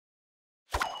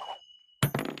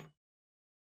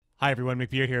Hi everyone,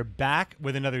 McBeard here, back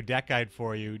with another deck guide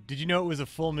for you. Did you know it was a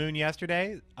full moon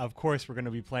yesterday? Of course, we're going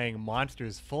to be playing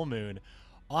Monsters Full Moon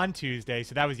on Tuesday,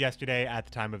 so that was yesterday at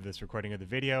the time of this recording of the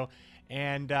video.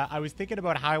 And I was thinking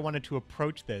about how I wanted to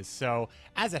approach this. So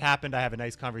as it happened, I have a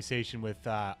nice conversation with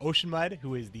OceanMud,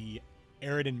 who is the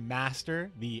Eredin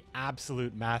master, the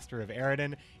absolute master of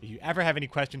Eredin. If you ever have any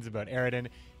questions about Eredin,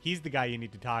 he's the guy you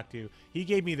need to talk to. He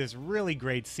gave me this really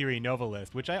great Serie Nova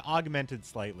list, which I augmented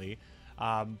slightly.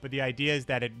 But the idea is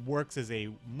that it works as a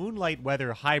Moonlight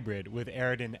Weather hybrid with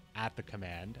Eredin at the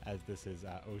command, as this is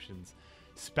Ocean's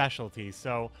specialty.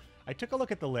 So I took a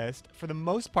look at the list. For the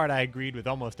most part, I agreed with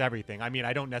almost everything. I mean,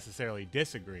 I don't necessarily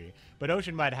disagree, but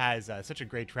OceanMud has such a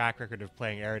great track record of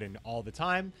playing Eredin all the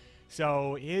time.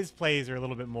 So his plays are a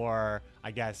little bit more, I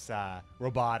guess,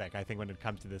 robotic, I think, when it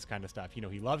comes to this kind of stuff. You know,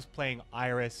 he loves playing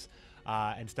Iris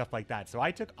and stuff like that. So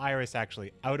I took Iris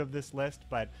actually out of this list,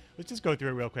 but let's just go through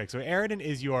it real quick. So Eredin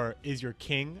is your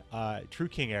king, true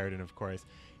King Eredin, of course.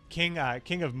 King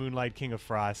of Moonlight, King of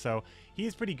Frost. So he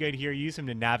is pretty good here. Use him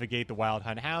to navigate the Wild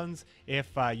Hunt Hounds. If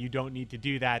you don't need to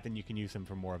do that, then you can use him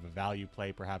for more of a value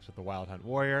play, perhaps with a Wild Hunt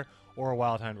Warrior or a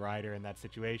Wild Hunt Rider in that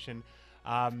situation.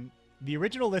 The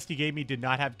original list he gave me did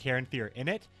not have Caranthir in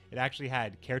it. It actually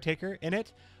had Caretaker in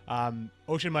it.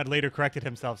 OceanMud later corrected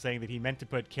himself, saying that he meant to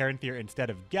put Caranthir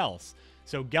instead of Gels.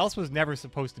 So Gels was never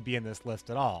supposed to be in this list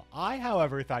at all. I,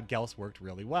 however, thought Gels worked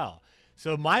really well.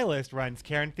 So my list runs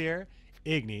Caranthir,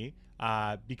 Igni,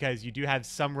 because you do have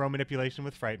some row manipulation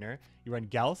with Frightener. You run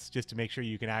Gels just to make sure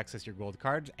you can access your gold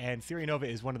cards, and Serie Nova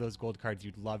is one of those gold cards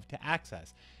you'd love to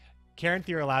access.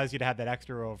 Caranthir allows you to have that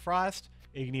extra row of Frost.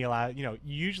 Igni allows, you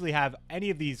usually have any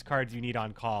of these cards you need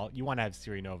on call. You want to have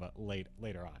Serie Nova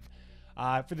later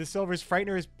on. For the silvers,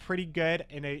 Frightener is pretty good.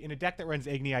 In a deck that runs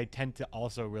Igni, I tend to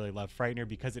also really love Frightener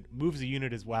because it moves a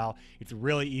unit as well. It's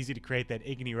really easy to create that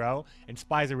Igni row, and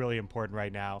spies are really important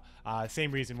right now.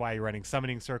 Same reason why you're running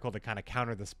Summoning Circle to kind of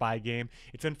counter the spy game.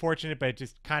 It's unfortunate, but it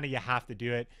just kind of you have to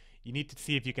do it. You need to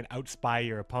see if you can outspy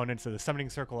your opponent, so the Summoning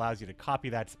Circle allows you to copy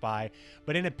that spy,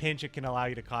 but in a pinch it can allow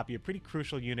you to copy a pretty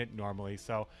crucial unit normally.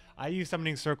 So I use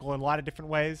Summoning Circle in a lot of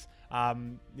different ways.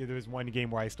 There was one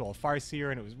game where I stole a Farseer,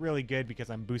 and it was really good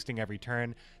because I'm boosting every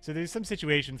turn. So there's some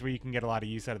situations where you can get a lot of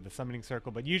use out of the Summoning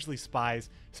Circle, but usually spy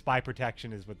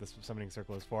protection is what the Summoning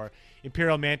Circle is for.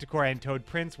 Imperial Manticore and Toad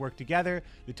Prince work together.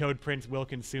 The Toad Prince will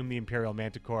consume the Imperial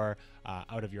Manticore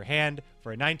out of your hand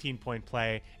for a 19-point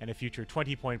play and a future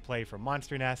 20-point play for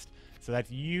Monster Nest. So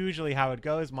that's usually how it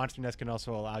goes. Monster Nest can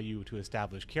also allow you to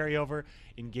establish carryover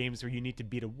in games where you need to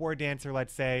beat a War Dancer,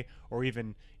 let's say, or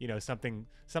even, something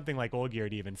like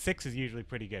Olgierd even. 6 is usually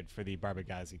pretty good for the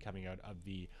Barbagazi coming out of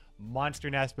the Monster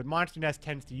Nest, but Monster Nest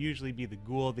tends to usually be the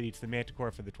ghoul that eats the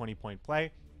Manticore for the 20-point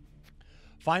play.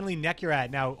 Finally,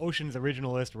 Nekurat. Now, Ocean's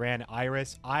original list ran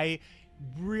Iris. I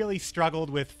really struggled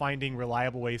with finding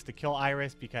reliable ways to kill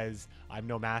Iris because I'm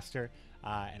no master.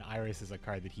 And Iris is a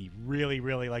card that he really,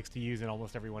 really likes to use in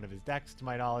almost every one of his decks, to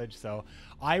my knowledge. So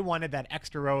I wanted that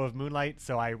extra row of Moonlight,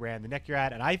 so I ran the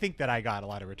Nekurat, and I think that I got a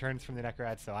lot of returns from the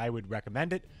Nekurat, so I would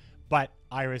recommend it. But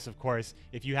Iris, of course,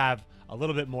 if you have a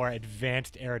little bit more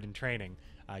advanced Eredin training,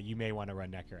 you may want to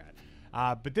run Nekurat.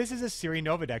 But this is a Serie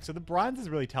Nova deck, so the bronzes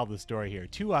really tell the story here.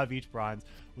 2 of each bronze.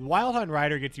 Wild Hunt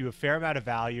Rider gets you a fair amount of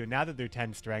value, and now that they're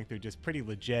 10 strength, they're just pretty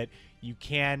legit. You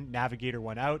can Navigator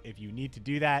one out if you need to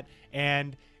do that,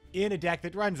 and in a deck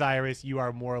that runs Iris, you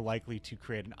are more likely to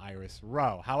create an Iris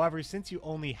row. However, since you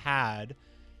only had...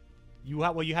 You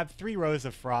have 3 rows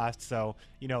of Frost, so,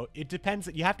 it depends.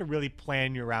 You have to really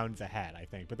plan your rounds ahead, I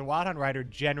think. But the Wild Hunt Rider,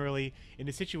 generally, in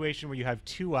a situation where you have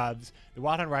 2 ofs, the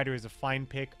Wild Hunt Rider is a fine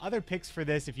pick. Other picks for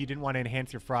this, if you didn't want to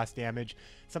enhance your Frost damage,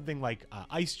 something like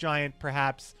Ice Giant,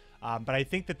 perhaps. But I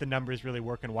think that the numbers really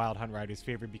work in Wild Hunt Rider's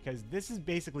favor because this is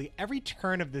basically, every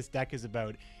turn of this deck is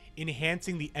about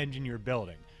enhancing the engine you're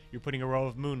building. You're putting a row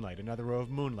of Moonlight, another row of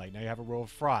Moonlight. Now you have a row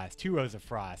of Frost, 2 rows of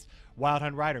Frost. Wild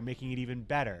Hunt Rider, making it even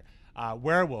better.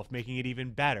 Werewolf, making it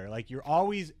even better. Like, you're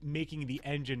always making the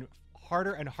engine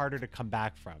harder and harder to come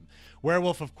back from.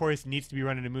 Werewolf, of course, needs to be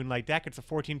run in a Moonlight deck. It's a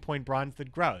 14-point bronze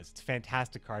that grows. It's a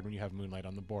fantastic card when you have Moonlight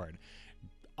on the board.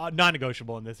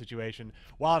 Non-negotiable in this situation.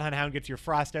 Wild Hunt Hound gets your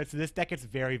Frost out, so this deck gets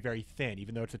very, very thin.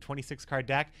 Even though it's a 26-card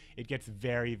deck, it gets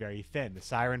very, very thin. The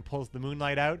Siren pulls the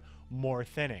Moonlight out, more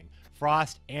thinning.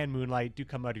 Frost and Moonlight do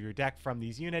come out of your deck from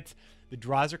these units. The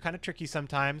draws are kind of tricky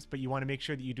sometimes, but you want to make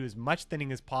sure that you do as much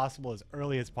thinning as possible as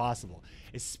early as possible,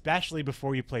 especially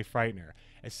before you play Frightener,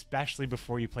 especially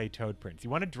before you play Toad Prince. You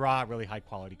want to draw really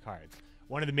high-quality cards.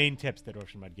 One of the main tips that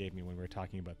OceanMud gave me when we were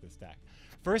talking about this deck.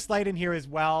 First Light in here as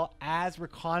well as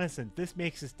Reconnaissance. This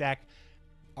makes this deck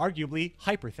arguably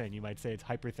hyper thin. You might say it's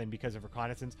hyper thin because of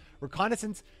reconnaissance.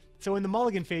 Reconnaissance, so in the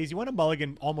mulligan phase, you want to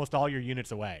mulligan almost all your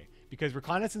units away, because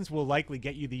reconnaissance will likely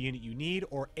get you the unit you need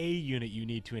or a unit you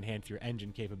need to enhance your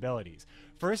engine capabilities.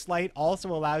 First Light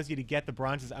also allows you to get the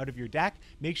bronzes out of your deck.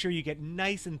 Make sure you get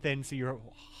nice and thin so you're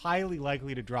highly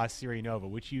likely to draw Siri Nova,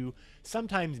 which you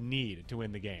sometimes need to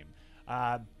win the game.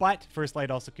 But First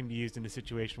Light also can be used in a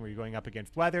situation where you're going up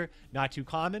against weather. Not too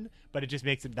common, but it just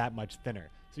makes it that much thinner.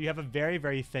 So you have a very,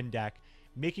 very thin deck,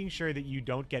 making sure that you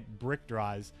don't get brick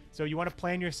draws. So you want to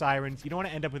plan your sirens. You don't want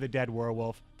to end up with a dead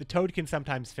werewolf. The toad can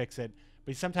sometimes fix it,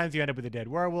 but sometimes you end up with a dead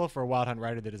werewolf or a wild hunt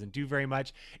rider that doesn't do very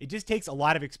much. It just takes a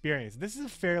lot of experience. This is a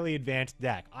fairly advanced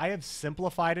deck. I have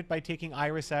simplified it by taking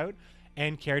Iris out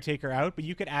and Caretaker out, but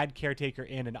you could add Caretaker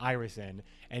in and Iris in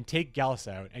and take Gels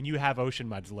out, and you have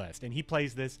OceanMud's list. And he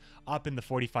plays this up in the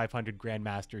 4,500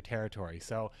 Grandmaster territory.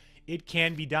 So it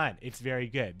can be done. It's very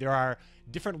good. There are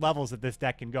different levels that this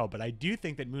deck can go, but I do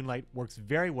think that Moonlight works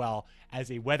very well as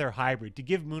a weather hybrid to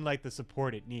give Moonlight the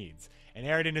support it needs. And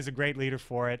Eredin is a great leader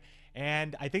for it,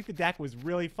 and I think the deck was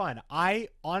really fun. I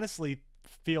honestly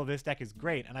feel this deck is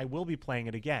great, and I will be playing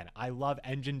it again. I love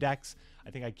engine decks. I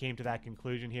think I came to that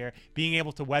conclusion here. Being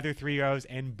able to weather 3 rows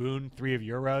and boon 3 of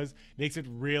your rows makes it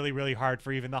really, really hard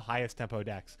for even the highest tempo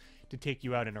decks to take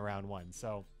you out in a round 1.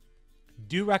 So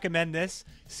do recommend this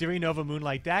Siri Nova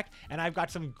Moonlight deck, and I've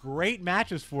got some great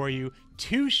matches for you.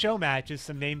 2 show matches,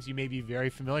 some names you may be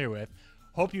very familiar with.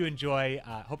 Hope you enjoy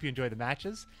the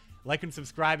matches. Like and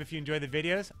subscribe if you enjoy the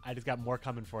videos. I just got more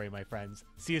coming for you, my friends.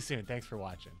 See you soon. Thanks for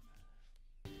watching.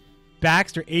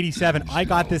 Baxter87, I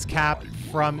got this cap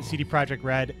from CD Projekt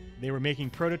Red. They were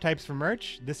making prototypes for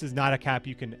merch. This is not a cap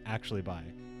you can actually buy.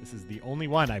 This is the only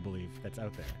one, I believe, that's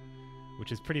out there,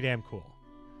 which is pretty damn cool.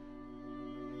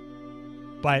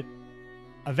 But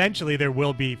eventually there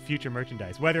will be future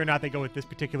merchandise. Whether or not they go with this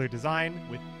particular design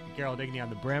with Geralt Igni on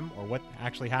the brim, or what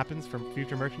actually happens from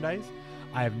future merchandise,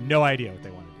 I have no idea what they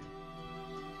want to do.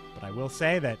 But I will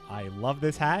say that I love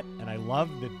this hat, and I love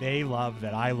that they love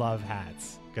that I love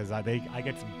hats. Because I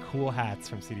get some cool hats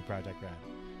from CD Projekt Red.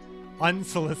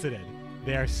 Unsolicited.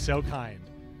 They are so kind.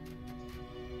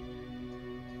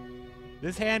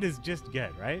 This hand is just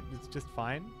good, right? It's just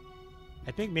fine.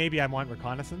 I think maybe I want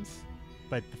reconnaissance,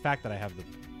 but the fact that I have the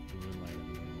Moonlight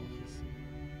is...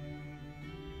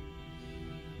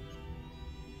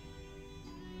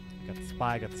 Got the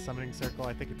spy, got the summoning circle.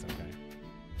 I think it's okay.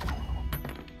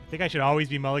 I think I should always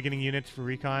be mulliganing units for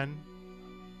recon.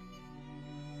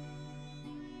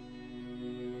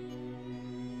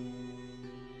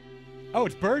 Oh,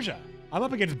 it's Berja. I'm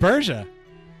up against Berja.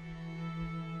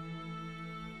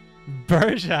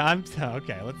 Berja,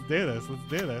 okay, let's do this. Let's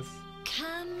do this.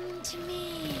 Come to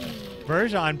me.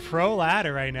 Berja on pro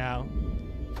ladder right now.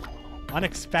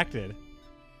 Unexpected.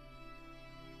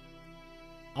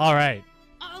 All right.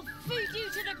 I'll feed you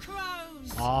to the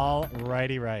crows. All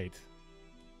righty, right.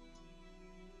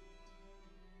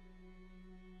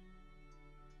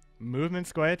 Movement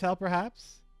Scoia'tael,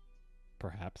 perhaps?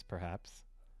 Perhaps.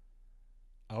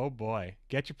 Oh boy.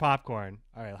 Get your popcorn.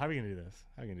 Alright, how are we gonna do this?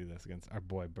 How are we gonna do this against our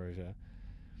boy Berja?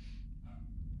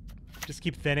 Just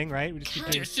keep thinning, right? We just keep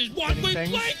This is what we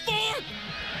played for!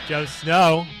 Joe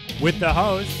Snow with the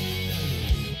hose.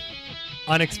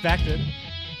 Unexpected.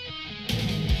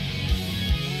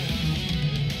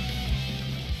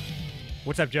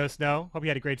 What's up, Joe Snow? Hope you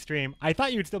had a great stream. I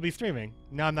thought you would still be streaming.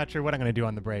 Now I'm not sure what I'm gonna do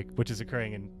on the break, which is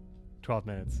occurring in 12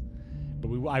 minutes.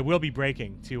 But I will be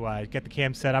breaking to get the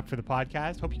cam set up for the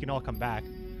podcast. Hope you can all come back.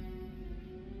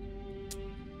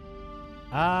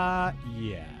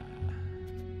 Yeah.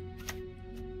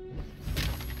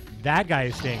 That guy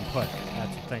is staying put.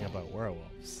 That's the thing about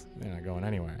werewolves. They're not going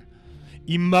anywhere.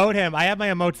 Emote him. I have my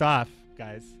emotes off,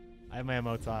 guys. I have my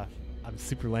emotes off. I'm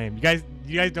super lame. You guys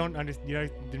don't understand. You guys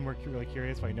didn't work really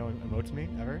curious why no one emotes me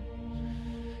ever.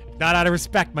 It's not out of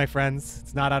respect, my friends.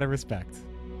 It's not out of respect.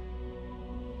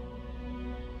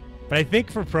 But I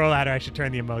think for Pro Ladder, I should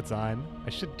turn the emotes on. I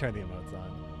should turn the emotes on.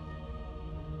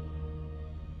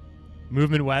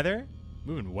 Movement weather?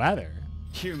 Movement weather?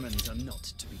 Humans are not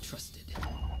to be trusted.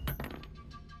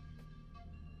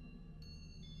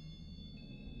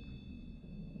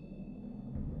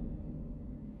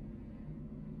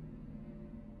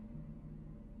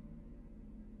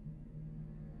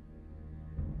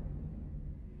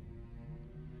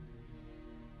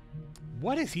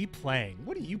 What is he playing?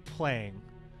 What are you playing?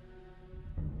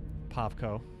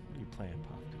 Popco. What are you playing,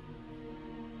 Popco?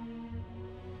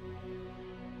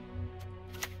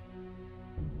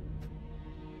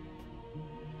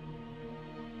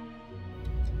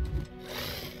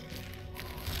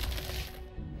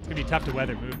 It's gonna be tough to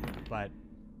weather movement, but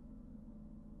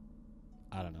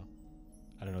I don't know.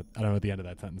 I don't know what the end of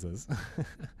that sentence is.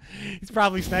 He's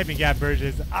probably sniping. Yeah,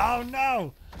 Burgess. Oh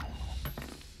no.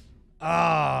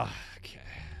 Oh, okay.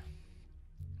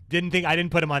 I didn't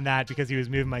put him on that because he was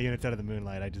moving my units out of the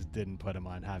Moonlight. I just didn't put him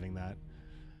on having that.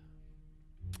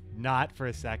 Not for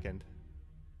a second.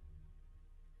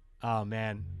 Oh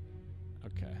man.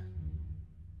 Okay.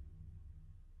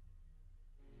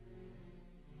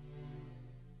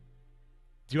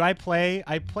 Do I play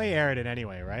Eredin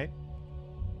anyway, right?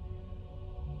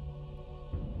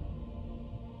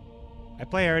 I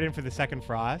play Eredin for the second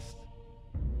Frost.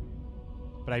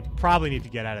 But I probably need to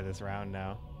get out of this round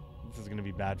now. This is going to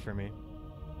be bad for me.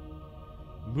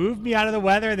 Move me out of the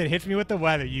weather and then hits me with the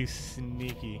weather, you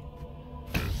sneaky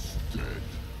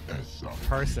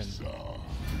person.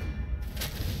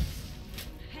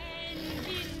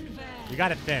 We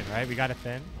got it thin, right? We got it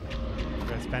thin. We're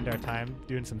going to spend our time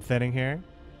doing some thinning here.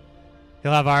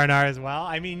 He'll have R&R as well.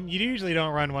 I mean, you usually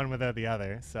don't run one without the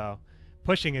other, so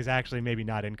pushing is actually maybe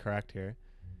not incorrect here.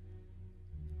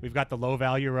 We've got the low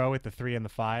value row with the 3 and the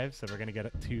 5, so we're going to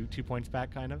get 2 points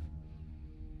back, kind of.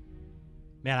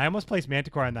 Man, I almost placed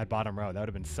Manticore on that bottom row. That would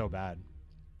have been so bad.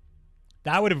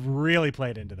 That would have really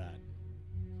played into that.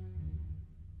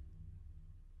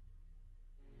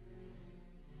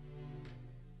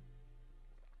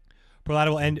 Pro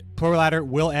Ladder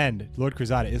will end. Lord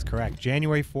Cruzada is correct.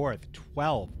 January 4th,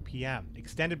 12 p.m.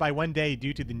 Extended by 1 day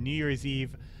due to the New Year's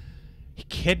Eve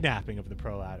kidnapping of the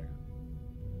Pro Ladder.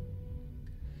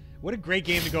 What a great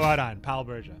game to go out on, Pal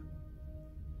Berja.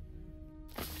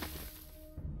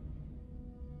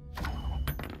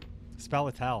 Spell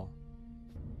a tell.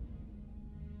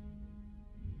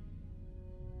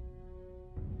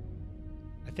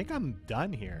 I think I'm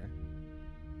done here.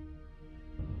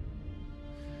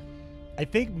 I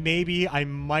think maybe I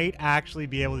might actually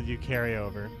be able to do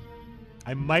carryover.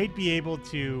 I might be able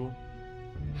to...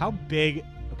 How big...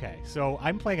 Okay, so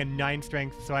I'm playing a 9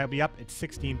 strength, so I'll be up at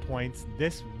 16 points.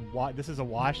 This is a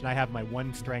wash, and I have my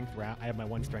 1 strength round. I have my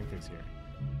 1 strengthers here.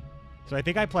 So I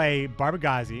think I play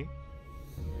Barbagazi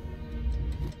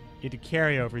into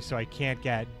carryover so I can't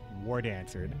get War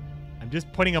Dancered. I'm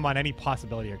just putting him on any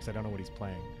possibility here because I don't know what he's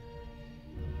playing.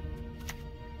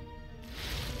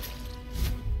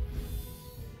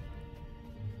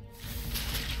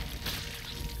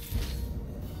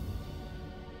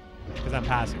 Because I'm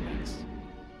passing next.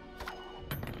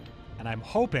 And I'm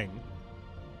hoping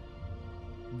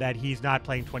that he's not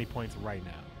playing 20 points right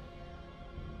now.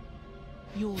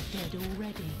 You're dead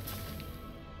already.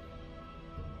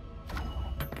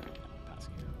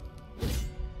 Passing here.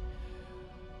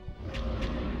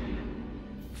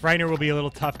 Frightener will be a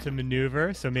little tough to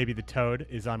maneuver, so maybe the Toad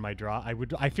is on my draw.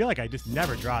 I feel like I just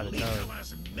never draw the Toad.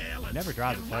 Never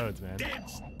draw the Toads, man.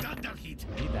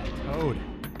 Need that Toad.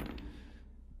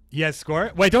 He has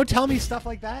score? Wait, don't tell me stuff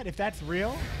like that. If that's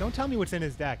real, don't tell me what's in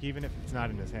his deck, even if it's not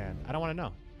in his hand. I don't want to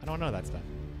know. I don't know that stuff.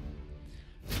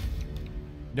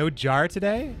 No jar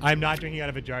today? I'm not drinking out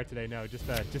of a jar today, no. Just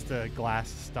a glass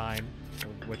stein,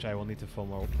 which I will need to put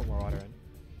more water in.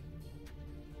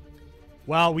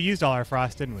 Well, we used all our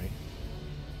frost, didn't we?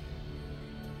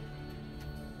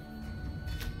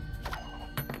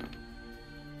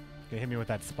 Gonna hit me with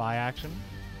that spy action.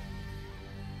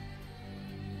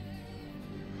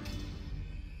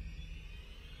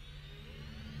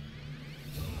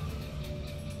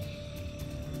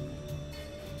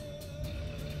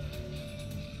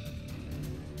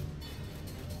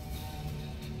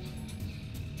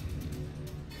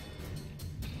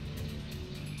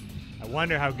 I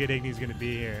wonder how good Igni's going to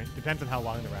be here. Depends on how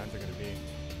long the rounds are going to be.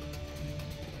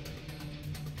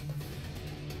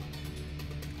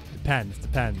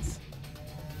 Depends.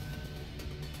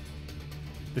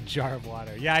 The jar of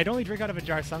water. Yeah, I'd only drink out of a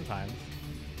jar sometimes.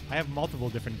 I have multiple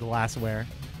different glassware.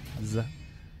 You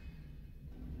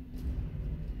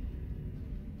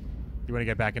want to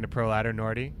get back into Pro Ladder,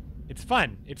 Nordy? It's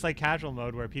fun. It's like casual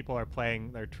mode where people are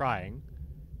playing, they're trying,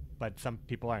 but some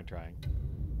people aren't trying.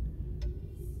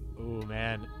 Ooh,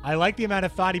 man. I like the amount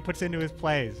of thought he puts into his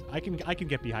plays. I can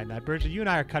get behind that. Berger, you and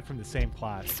I are cut from the same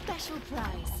cloth. Special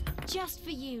prize, just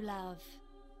for you, love.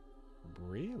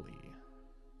 Really?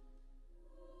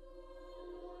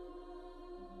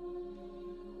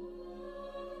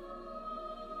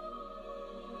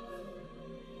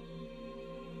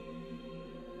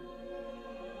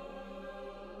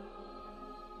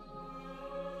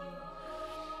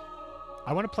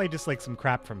 I want to play just like some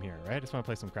crap from here, right? I just want to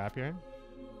play some crap here.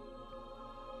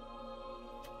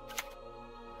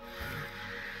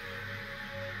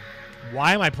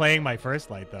 Why am I playing my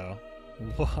first light, though?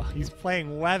 Whoa, he's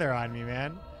playing weather on me,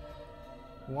 man.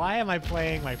 Why am I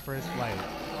playing my first light?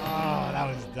 Oh, that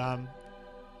was dumb.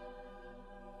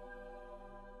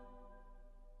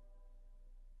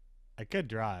 I could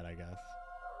draw it, I guess.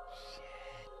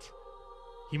 Shit.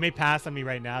 He may pass on me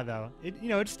right now, though.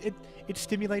 It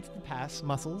stimulates the pass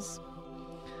muscles.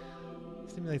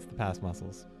 Stimulates the pass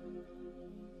muscles.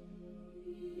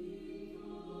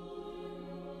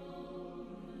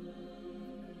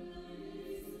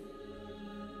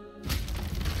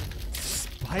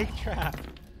 Spike trap.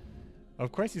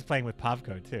 Of course he's playing with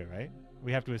Pavko too, right?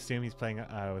 We have to assume he's playing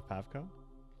with Pavko.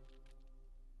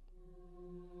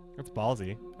 That's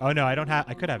ballsy. Oh no, I don't have.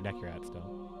 I could have Necurat still.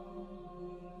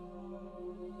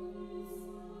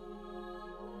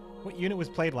 What unit was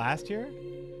played last year?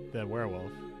 The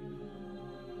werewolf.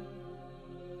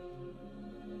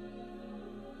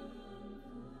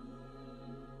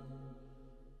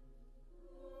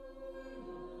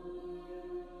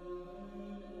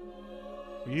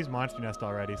 We used Monster Nest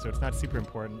already, so it's not super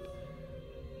important.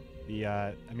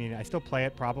 I mean, I still play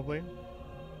it probably.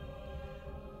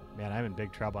 Man, I'm in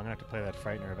big trouble. I'm gonna have to play that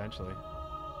Frightener eventually.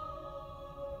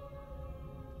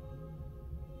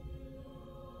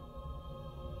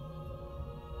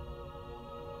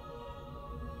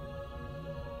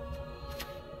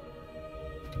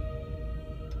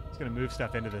 He's gonna move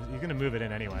stuff into this. He's gonna move it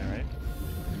in anyway, right?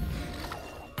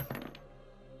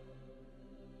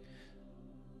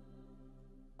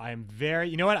 I'm very...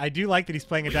 You know what? I do like that he's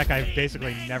playing a deck I've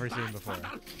basically never seen before.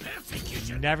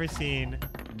 Never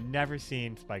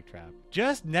seen Spike Trap.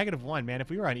 Just -1, man.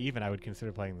 If we were on even, I would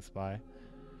consider playing the Spy.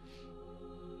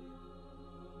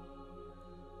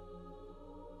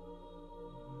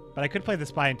 But I could play the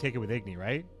Spy and take it with Igni,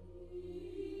 right?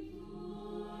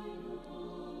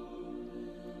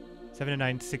 7 to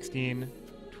 9, 16,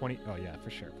 20... Oh, yeah,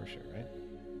 for sure, right?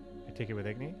 I take it with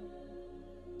Igni?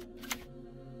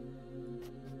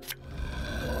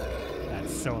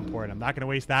 That's so important. I'm not going to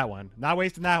waste that one. Not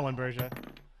wasting that one, Berja.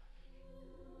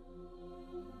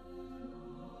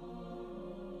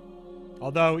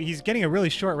 Although, he's getting a really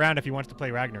short round if he wants to play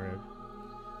Ragnarok.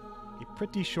 A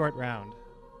pretty short round.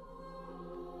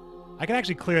 I can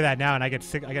actually clear that now, and I get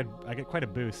quite a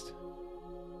boost.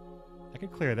 I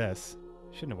could clear this.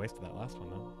 Shouldn't have wasted that last one,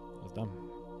 though. That was dumb.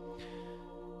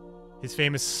 His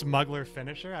famous smuggler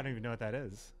finisher? I don't even know what that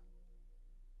is.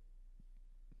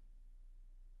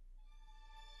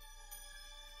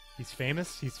 He's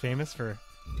famous? He's famous for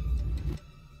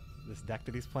this deck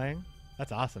that he's playing?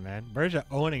 That's awesome, man. Berja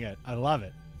owning it. I love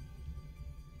it.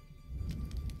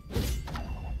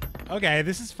 Okay,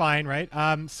 this is fine, right?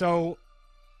 So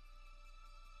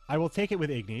I will take it with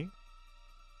Igni,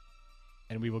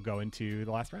 and we will go into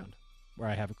the last round, where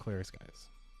I have a clear skies.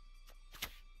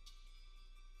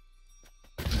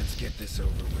 Let's get this over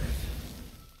with.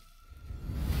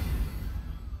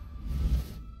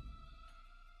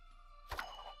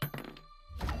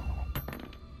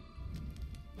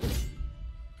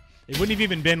 It wouldn't have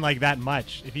even been like that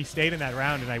much. If he stayed in that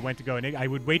round and I went to go, and I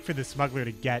would wait for the smuggler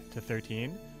to get to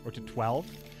 13 or to 12.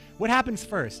 What happens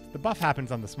first? The buff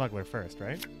happens on the smuggler first,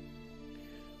 right?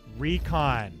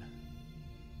 Recon.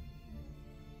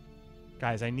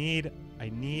 Guys, I need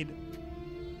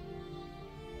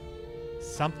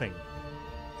something.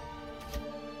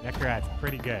 Necurat's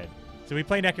pretty good. So we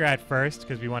play Necurat first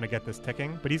because we want to get this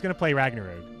ticking, but he's going to play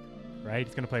Ragnarok, right?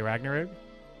 He's going to play Ragnarok.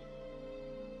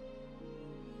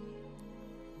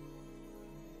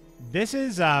 This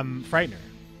is Frightener.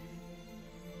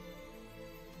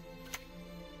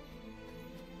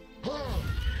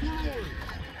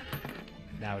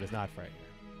 Now it is not Frightener.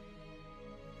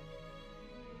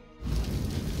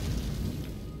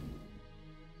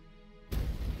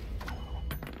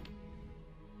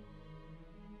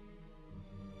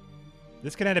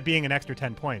 This could end up being an extra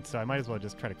 10 points, so I might as well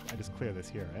just just clear this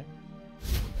here, right?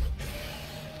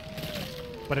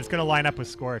 But it's going to line up with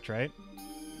Scorch, right?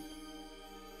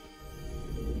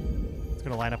 It's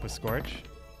going to line up with Scorch.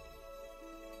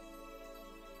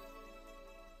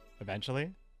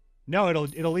 Eventually. No, it'll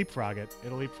leapfrog it.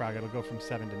 It'll leapfrog it. It'll go from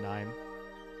 7 to 9.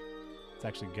 It's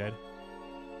actually good.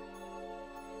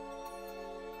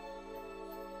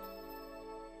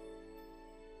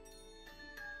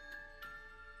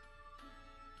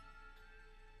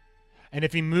 And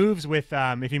if he moves with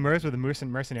a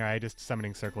mercenary, I just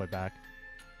summoning circle it back.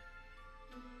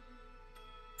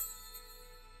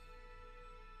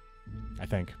 I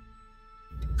think.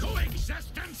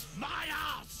 Coexistence my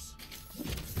ass.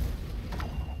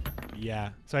 Yeah.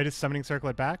 So I just summoning circle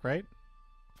it back, right?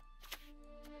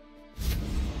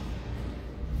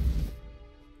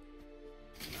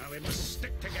 Now we must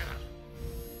stick together.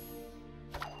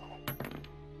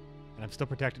 And I'm still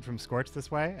protected from Scorch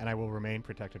this way, and I will remain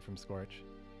protected from Scorch.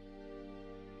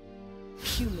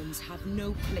 Humans have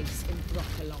no place in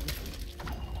Brockalon.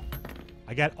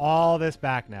 I get all this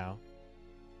back now.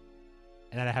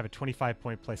 And then I have a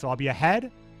 25-point play. So I'll be ahead.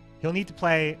 He'll need to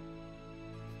play...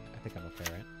 I think I'm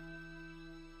okay, right?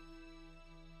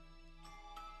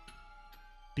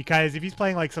 Because if he's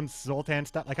playing like some Zoltan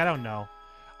stuff, like I don't know.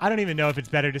 I don't even know if it's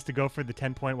better just to go for the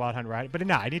 10-point Wild Hunt Rider. But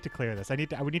no, I need to clear this. I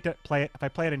would need to play it. If I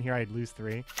play it in here, I'd lose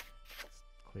 3. Let's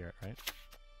clear it, right?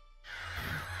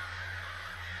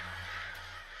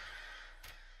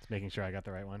 Just making sure I got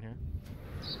the right one here.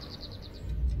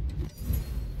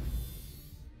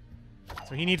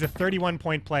 So he needs a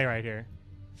 31-point play right here.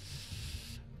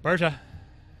 Berta.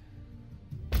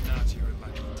 Not your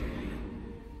lucky day.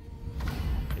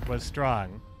 It was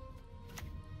strong.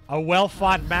 A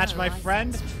well-fought match, my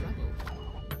friend.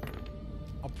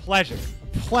 A pleasure.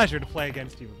 A pleasure to play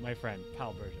against you, my friend,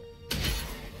 Pal Berta.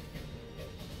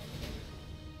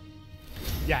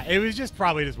 Yeah, it was just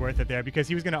probably just worth it there because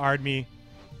he was going to ard me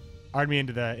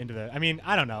into the. I mean,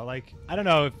 I don't know. Like, I don't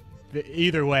know if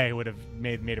either way would have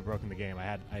made or broken the game. I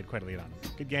had quite a lead on him.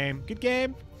 Good game. Good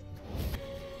game.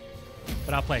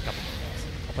 But I'll play a couple more games.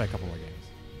 I'll play a couple more games.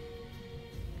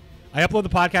 I upload the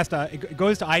podcast. It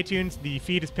goes to iTunes. The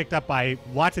feed is picked up by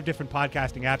lots of different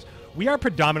podcasting apps. We are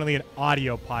predominantly an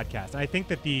audio podcast, and I think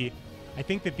that the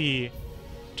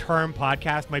term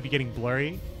podcast might be getting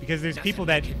blurry because there's people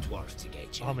that.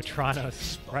 Oh,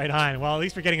 Matronos. Right on. Well, at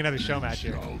least we're getting another show match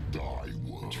here.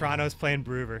 Matronos playing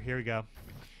Broover. Here we go.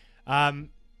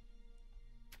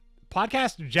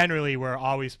 Podcasts generally were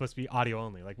always supposed to be audio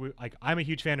only. Like I'm a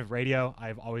huge fan of radio.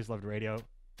 I've always loved radio.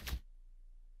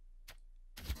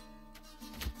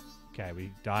 Okay,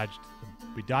 we dodged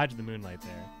the Moonlight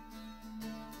there.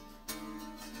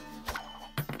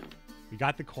 We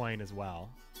got the coin as well.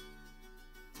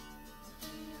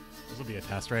 This will be a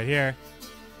test right here.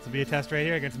 This will be a test right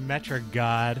here against Metra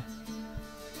God.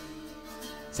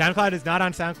 SoundCloud is not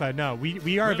on SoundCloud. No,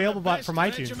 we are available from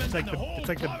iTunes. It's like the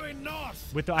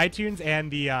with the iTunes and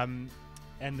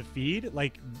the feed.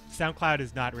 Like SoundCloud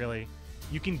is not really.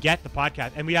 You can get the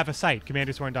podcast, and we have a site,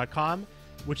 commandersworn.com,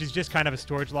 which is just kind of a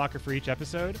storage locker for each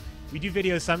episode. We do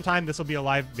videos sometime. This will be a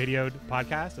live videoed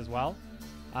podcast as well.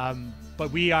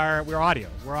 But we're audio.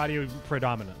 We're audio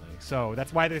predominantly. So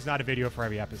that's why there's not a video for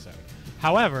every episode.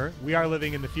 However, we are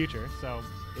living in the future, so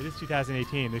it is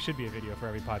 2018. There should be a video for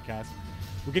every podcast.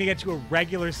 We're going to get to a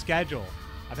regular schedule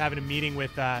of having a meeting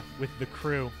with the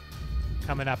crew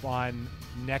coming up on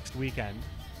next weekend.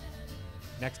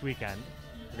 Next weekend,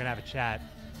 we're going to have a chat.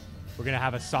 We're going to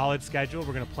have a solid schedule.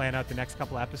 We're going to plan out the next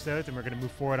couple episodes, and we're going to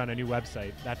move forward on a new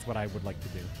website. That's what I would like to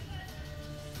do.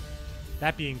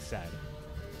 That being said,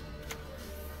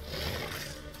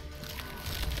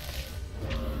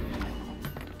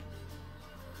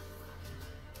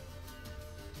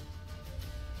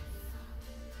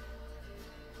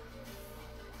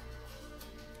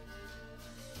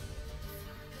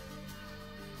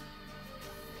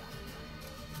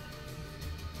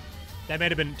 that might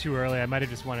have been too early. I might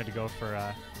have just wanted to go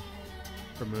for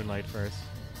Moonlight first.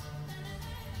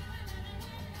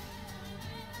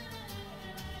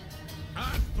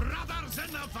 Our brothers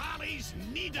in the valleys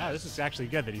need us. Oh, this is actually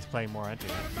good that he's playing more anti.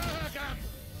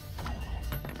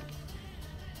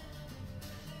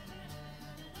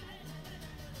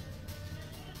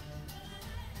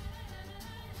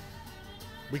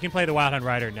 We can play the Wild Hunt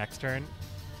Rider next turn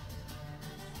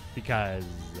because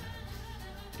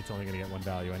it's only going to get 1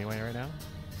 value anyway right now.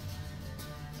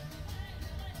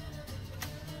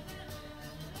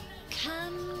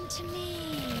 Come to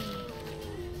me.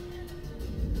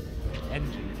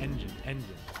 Engine.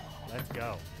 Let's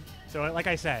go. So like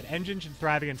I said, Engine should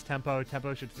thrive against Tempo.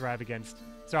 Tempo should thrive against...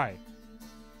 Sorry.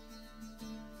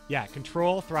 Yeah,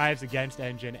 Control thrives against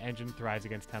Engine. Engine thrives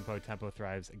against Tempo. Tempo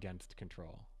thrives against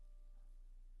Control.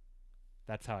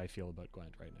 That's how I feel about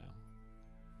Gwent right now.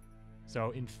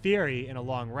 So in theory, in a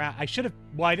long round, I should have...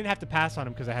 Well, I didn't have to pass on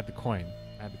him because I had the coin.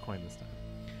 I had the coin this time.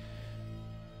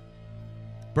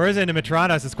 Burza into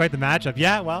Matronos is quite the matchup.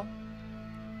 Yeah, well...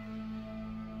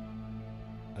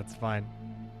 That's fine.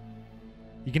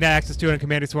 You can have access to it on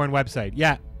Commander Sworn website.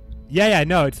 Yeah.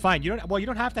 No, it's fine. You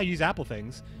don't have to use Apple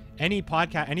things. Any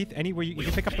podcast, anywhere you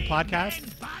can pick up the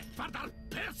podcast.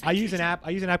 I use an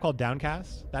app called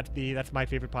Downcast. That's my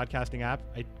favorite podcasting app.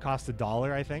 It costs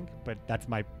 $1, I think, but that's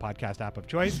my podcast app of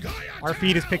choice. Our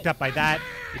feed is picked up by that.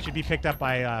 It should be picked up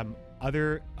by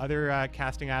other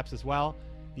casting apps as well.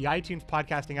 The iTunes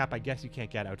podcasting app, I guess you can't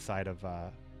get outside of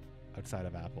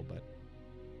Apple, but.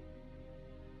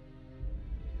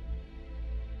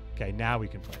 Okay, now we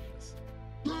can play this.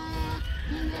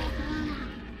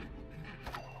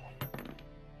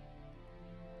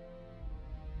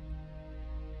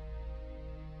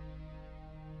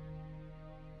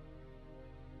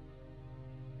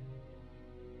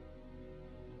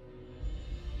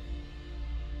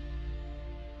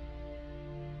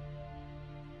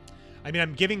 I mean,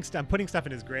 I'm putting stuff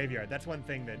in his graveyard. That's one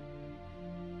thing that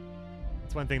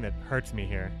hurts me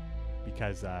here,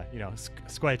 because you know,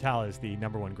 Squayatal is the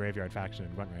 #1 graveyard faction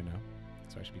in Gwent right now,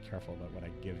 so I should be careful about what I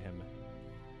give him.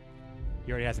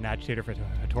 He already has an agitator for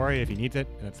Hattori if he needs it,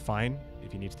 and that's fine.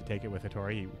 If he needs to take it with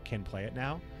Hattori, he can play it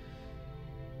now.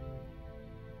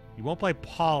 He won't play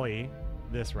Poly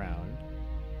this round,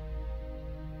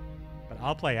 but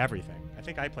I'll play everything. I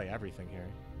think I play everything here.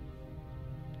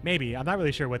 Maybe. I'm not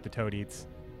really sure what the Toad eats.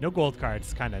 No gold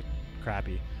cards, kind of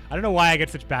crappy. I don't know why I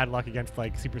get such bad luck against,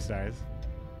 like, superstars.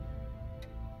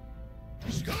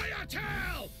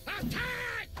 Squayatal!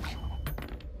 Attack!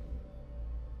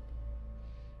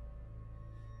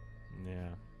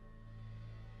 Yeah.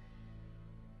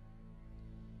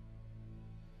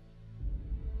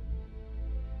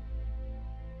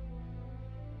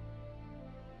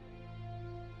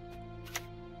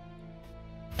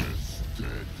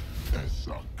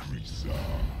 Esa Krisa.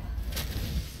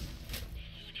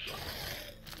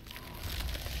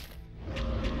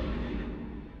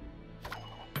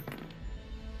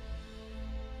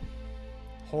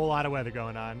 Whole lot of weather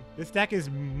going on.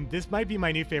 This might be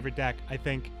my new favorite deck, I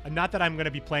think. Not that I'm going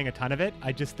to be playing a ton of it.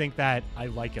 I just think that I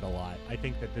like it a lot. I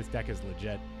think that this deck is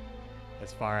legit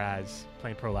as far as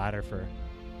playing pro ladder for,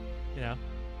 you know,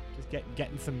 just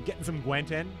getting some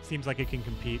Gwent in. Seems like it can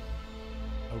compete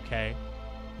okay.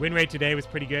 Win rate today was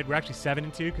pretty good. We're actually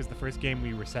 7-2 because the first game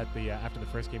we reset the after the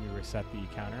first game we reset the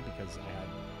counter because I had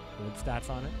gold stats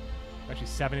on it. We're actually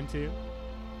 7-2.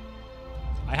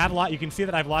 I have a lot. You can see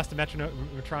that I've lost to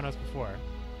Metronos before,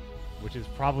 which is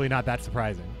probably not that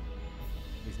surprising.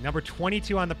 He's number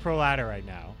 22 on the pro ladder right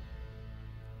now.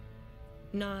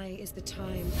 Nigh is the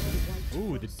time of the white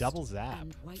Ooh, the frost double zap.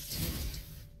 and white toad.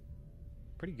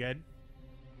 Pretty good.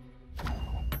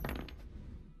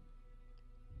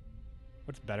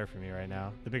 What's better for me right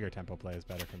now? The bigger tempo play is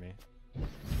better for me.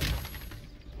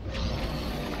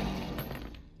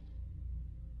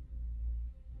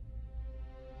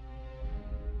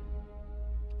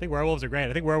 I think werewolves are great.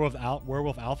 I think werewolf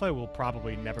alpha will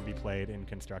probably never be played in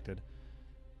constructed.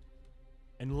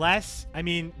 Unless, I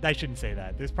mean, I shouldn't say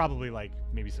that. There's probably like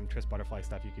maybe some Triss Butterfly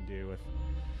stuff you can do with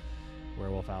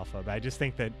werewolf alpha, but I just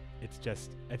think that it's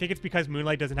just, I think it's because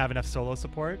Moonlight doesn't have enough solo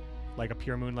support. Like a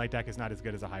pure Moonlight deck is not as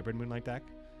good as a hybrid Moonlight deck.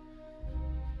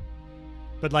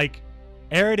 But like,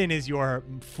 Eredin is your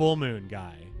full moon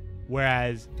guy,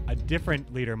 whereas a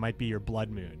different leader might be your blood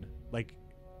moon. Like,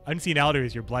 Unseen Elder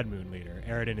is your blood moon leader.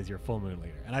 Eredin is your full moon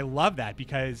leader. And I love that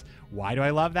because, why do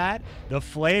I love that? The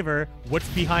flavor, what's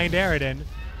behind Eredin?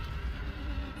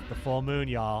 The full moon,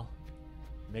 y'all.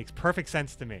 Makes perfect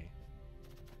sense to me.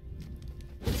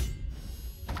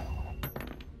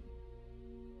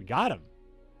 We got him.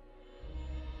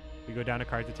 We go down a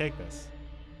card to take this.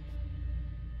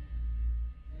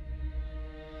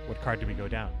 What card do we go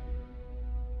down?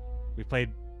 We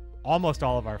played almost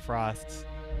all of our Frosts.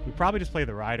 We probably just play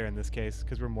the Rider in this case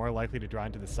because we're more likely to draw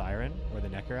into the Siren or the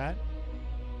Neckarat.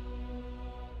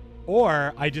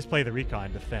 Or I just play the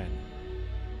Recon to thin.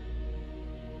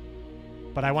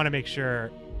 But I want to make sure...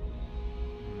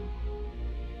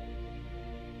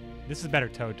 This is a better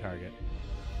Toad target.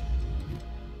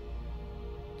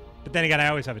 But then again, I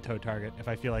always have a Toad target if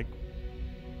I feel like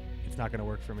it's not going to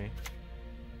work for me.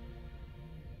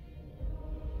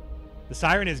 The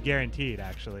Siren is guaranteed,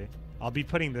 actually. I'll be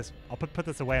putting this. I'll put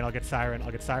this away, and I'll get Siren.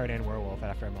 I'll get Siren and Werewolf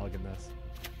after I mulligan this.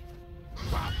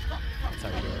 That's how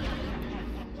you do it.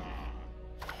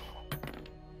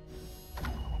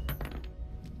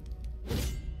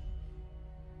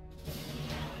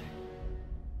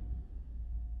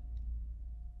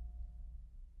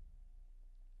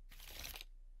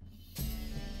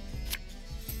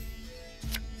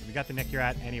 We got the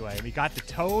Neckarat anyway. We got the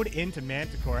Toad into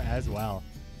Manticore as well.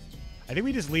 I think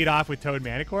we just lead off with Toad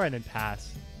Manticore and then pass.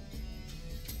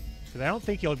 Because I don't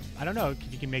think he'll... I don't know if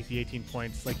he can make the 18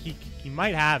 points. Like, he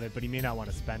might have it, but he may not want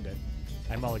to spend it.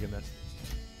 I mulligan this.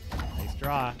 Nice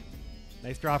draw.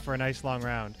 Nice draw for a nice long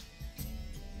round.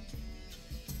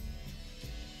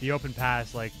 The open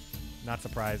pass, like, not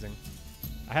surprising.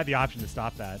 I had the option to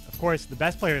stop that. Of course, the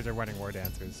best players are running War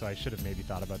Dancers, so I should have maybe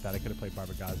thought about that. I could have played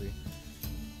Barbagazi.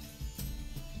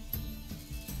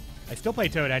 I still play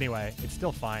Toad anyway. It's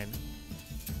still fine.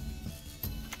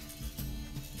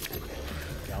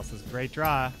 Gauss is a great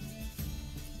draw.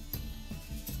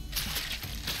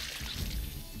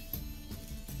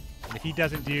 And if he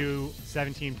doesn't do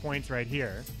 17 points right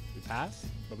here, we pass,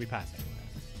 but we pass anyway.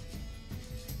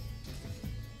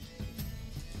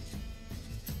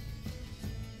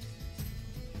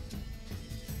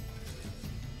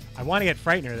 I want to get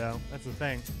Frightener, though. That's the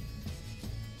thing.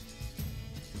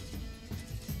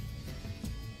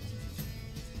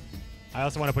 I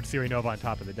also want to put Ciri Nova on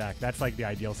top of the deck. That's like the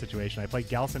ideal situation. I play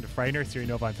Gals into Frightener, Ciri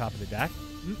Nova on top of the deck.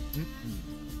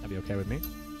 That'd be okay with me.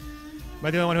 Am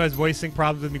I the only one who has voice sync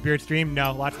problems with McBeard stream?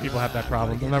 No, lots of people have that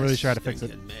problem. I'm not really sure how to fix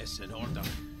it.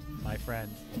 My friend.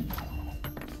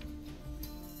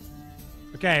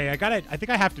 Okay, I think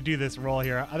I have to do this roll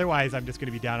here. Otherwise, I'm just going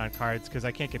to be down on cards because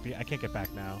I can't get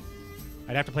back now.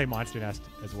 I'd have to play Monster Nest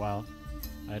as well.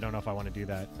 I don't know if I want to do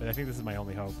that, but I think this is my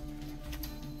only hope.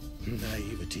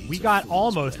 We got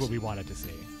almost what we wanted to see.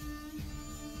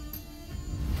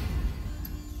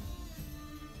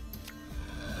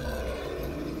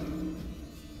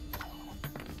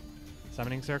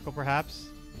 Summoning Circle, perhaps?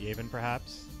 Yaven,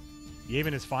 perhaps?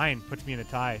 Yaven is fine, puts me in a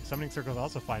tie. Summoning Circle is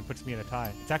also fine, puts me in a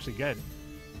tie. It's actually good.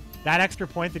 That extra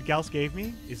point that Gels gave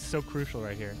me is so crucial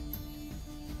right here.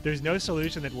 There's no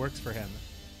solution that works for him,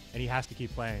 and he has to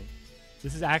keep playing.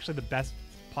 This is actually the best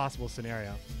possible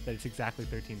scenario, that it's exactly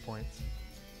 13 points.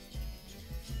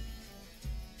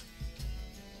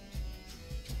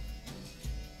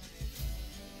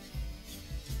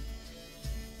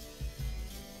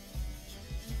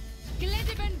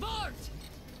 Glediben board!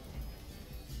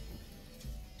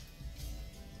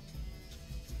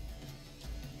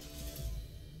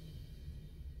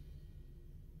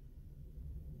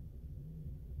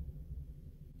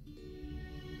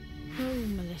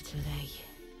 Home a little, eh?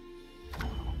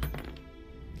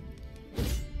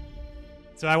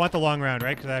 So I want the long round,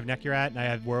 right? Because I have Necurat and I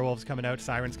have Werewolves coming out,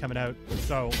 Sirens coming out.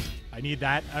 So I need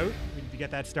that out. We need to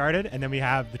get that started. And then we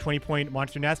have the 20-point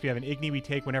Monster Nest. We have an Igni we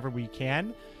take whenever we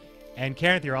can. And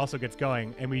Caranthir also gets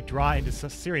going. And we draw into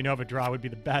Ciri Nova. Draw would be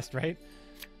the best, right?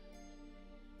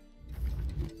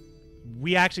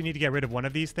 We actually need to get rid of one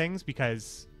of these things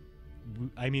because,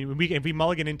 I mean, if we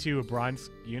mulligan into a bronze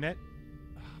unit...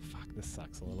 Oh, fuck, this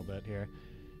sucks a little bit here.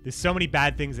 There's so many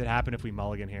bad things that happen if we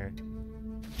mulligan here.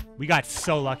 We got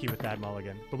so lucky with that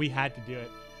mulligan, but we had to do it.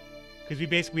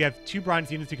 Because we have 2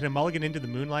 bronze units. We could have mulligan into the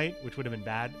Moonlight, which would have been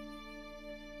bad.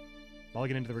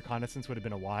 Mulligan into the Reconnaissance would have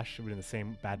been a wash. It would have been the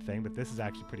same bad thing, but this is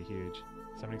actually pretty huge.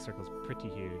 Summoning Circle is pretty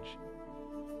huge.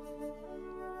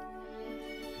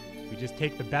 We just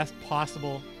take the best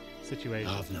possible situation.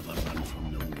 I've never run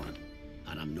from no one,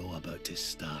 and I'm no about to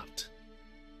start.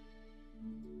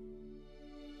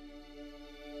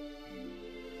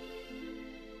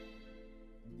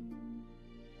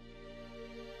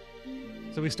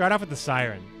 So we start off with the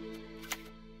Siren.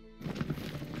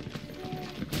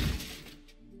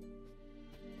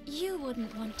 You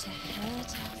wouldn't want to hurt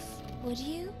us, would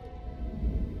you?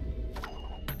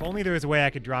 If only there was a way I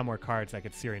could draw more cards, I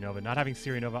could Ciri Nova. Not having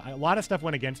Ciri Nova, a lot of stuff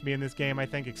went against me in this game, I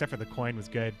think, except for the coin was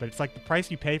good. But it's like the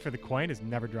price you pay for the coin is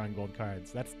never drawing gold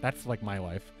cards. That's like my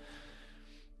life.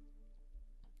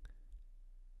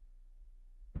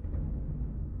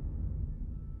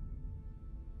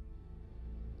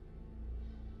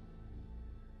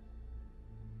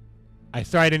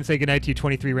 Sorry I didn't say goodnight to you,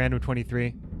 23 random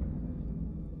 23.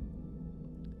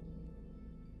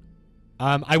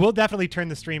 I will definitely turn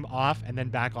the stream off and then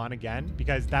back on again,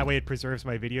 because that way it preserves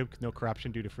my video, no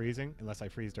corruption due to freezing, unless I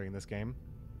freeze during this game.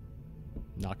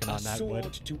 Knocking on that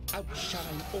wood. To outshine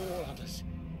all others.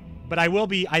 But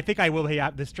I think I will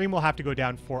have, the stream will have to go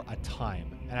down for a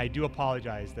time. And I do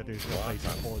apologize that there's no place to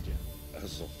hold you.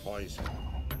 As a poison.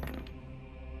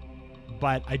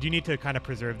 But I do need to kind of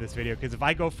preserve this video, because if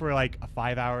I go for like a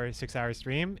 5-hour, 6-hour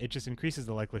stream, it just increases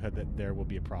the likelihood that there will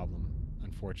be a problem,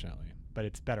 unfortunately. But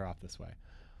it's better off this way.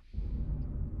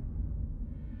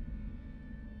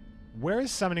 Where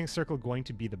is Summoning Circle going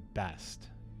to be the best?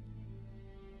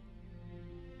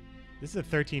 This is a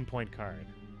 13-point card.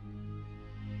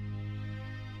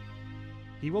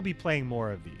 He will be playing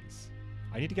more of these.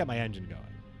 I need to get my engine going.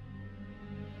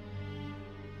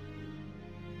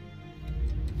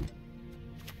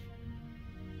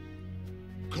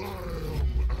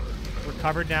 We're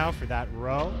covered now for that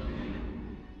row.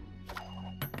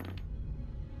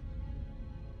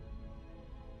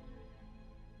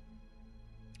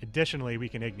 Additionally, we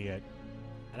can Igni it.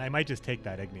 And I might just take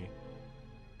that Igni.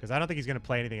 Because I don't think he's going to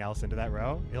play anything else into that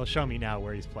row. He'll show me now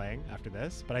where he's playing after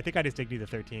this. But I think I just Igni the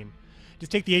 13.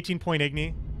 Just take the 18-point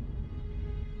Igni.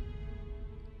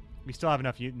 We still have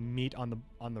enough meat on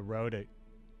the row to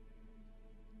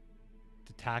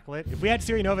tackle it. If we had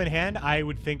Ciri Nova in hand, I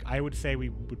would say we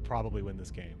would probably win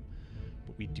this game.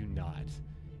 But we do not.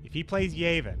 If he plays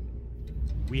Yaven,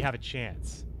 we have a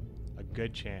chance. A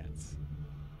good chance.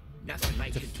 Nothing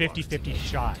like it's a 50-50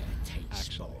 shot,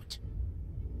 actually,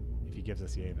 if he gives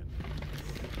us Yaven.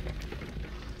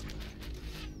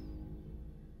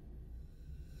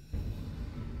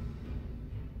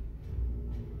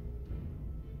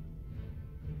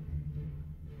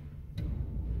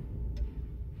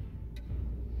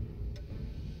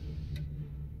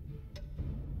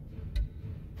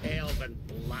 and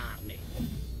blarney.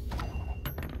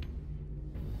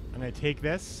 I'm gonna take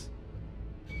this.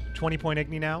 20-point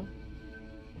Igni now.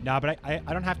 No, but I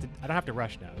don't have to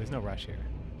rush now. There's no rush here.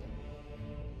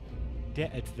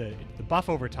 It's the buff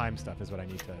over time stuff is what I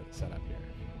need to set up here.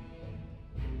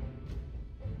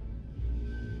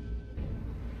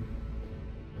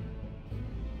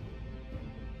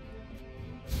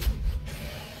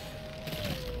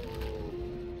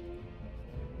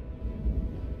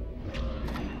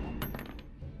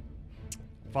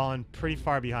 Fallen pretty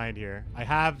far behind here. I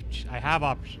have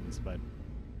options, but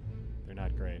they're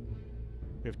not great.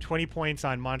 We have 20 points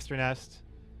on Monster Nest.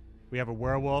 We have a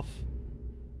werewolf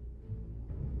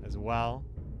as well.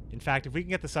 In fact, if we can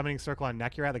get the Summoning Circle on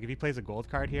Nekurat, like if he plays a gold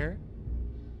card here,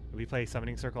 if we play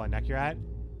Summoning Circle on Nekurat,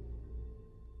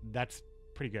 that's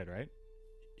pretty good, right?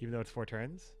 Even though it's 4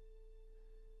 turns.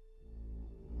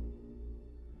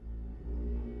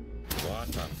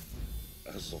 Water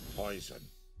is a poison.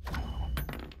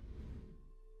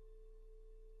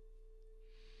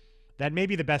 That may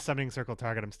be the best Summoning Circle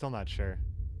target. I'm still not sure.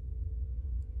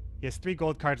 He has 3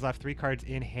 gold cards left, 3 cards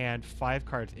in hand, 5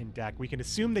 cards in deck. We can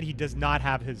assume that he does not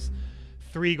have his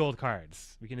 3 gold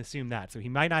cards. We can assume that. So he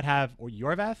might not have or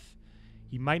Yorveth.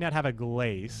 He might not have a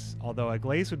Glace, although a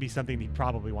Glace would be something he'd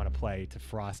probably want to play to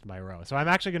frost my row. So I'm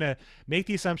actually going to make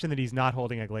the assumption that he's not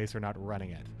holding a Glace or not running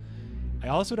it. I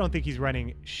also don't think he's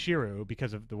running Shiru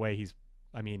because of the way he's...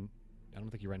 I mean, I don't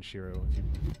think he runs Shiru if you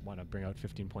want to bring out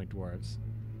 15-point dwarves.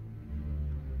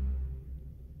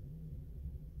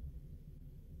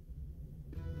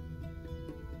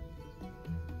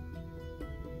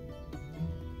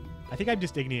 I think I'm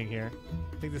just Igniing here.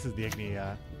 I think this is the Igni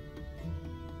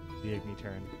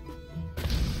turn.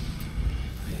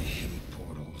 I hate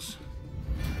portals.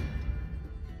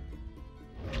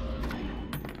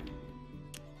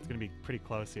 It's gonna be pretty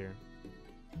close here.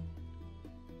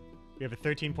 We have a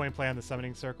 13-point play on the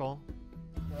Summoning Circle.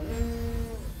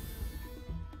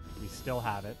 We still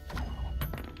have it.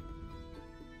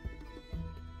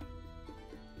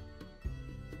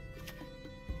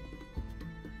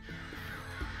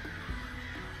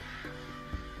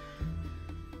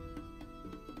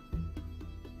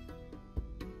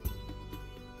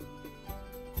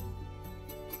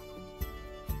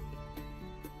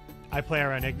 I play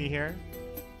around Igni here.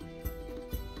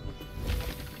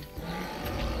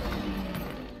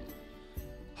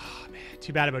 Oh, man.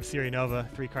 Too bad about Siri Nova.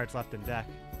 3 cards left in deck.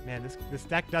 Man, this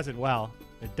deck does it well.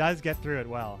 It does get through it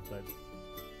well, but...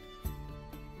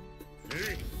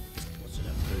 Hey, what's in a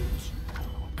boots?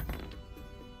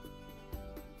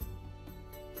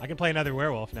 I can play another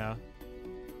werewolf now.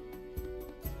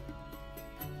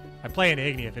 I play an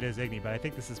Igni if it is Igni, but I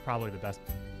think this is probably the best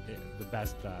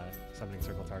Summoning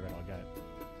Circle target I'll get.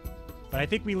 But I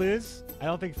think we lose. I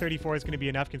don't think 34 is going to be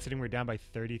enough considering we're down by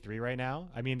 33 right now.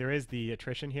 I mean, there is the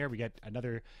attrition here. We get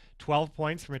another 12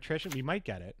 points from attrition. We might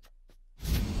get it.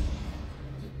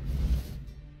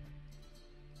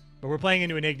 But we're playing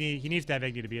into an Igni. He needs to have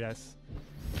Igni to beat us.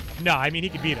 No, I mean, he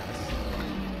could beat us.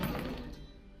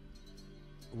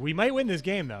 We might win this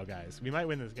game, though, guys. We might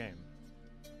win this game.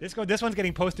 This one's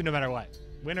getting posted no matter what.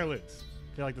 Win or lose.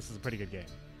 I feel like this is a pretty good game.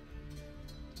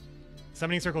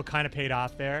 Summoning Circle kind of paid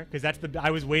off there, because I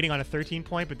was waiting on a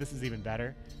 13-point, but this is even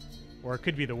better. Or it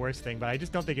could be the worst thing, but I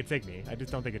just don't think it's Igni. I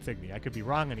just don't think it's Igni. I could be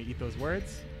wrong, and I eat those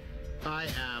words. I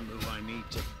am who I need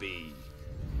to be.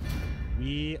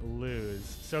 We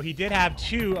lose. So he did have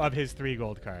 2 of his 3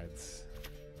 gold cards.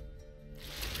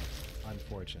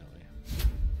 Unfortunately.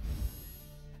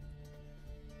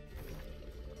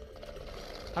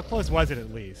 How close was it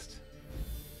at least?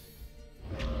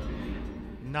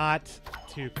 Not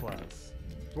too close.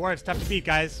 Dwarves, tough to beat,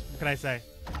 guys. What can I say?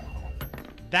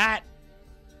 That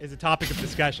is a topic of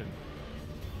discussion.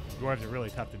 Dwarves are really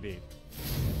tough to beat.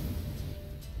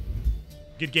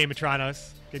 Good game, Metronos.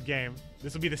 Good game.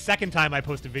 This will be the second time I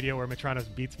post a video where Metronos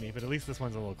beats me, but at least this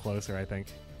one's a little closer, I think.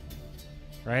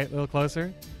 Right? A little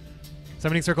closer?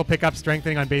 Summoning Circle pickup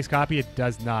strengthening on base copy. It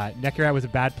does not. Nekurat was a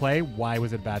bad play. Why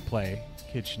was it a bad play?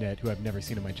 Kid Schnitt, who I've never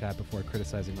seen in my chat before,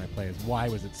 criticizing my plays. Why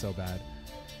was it so bad?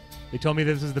 They told me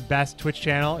this was the best Twitch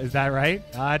channel. Is that right?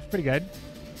 It's pretty good.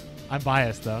 I'm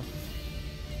biased, though.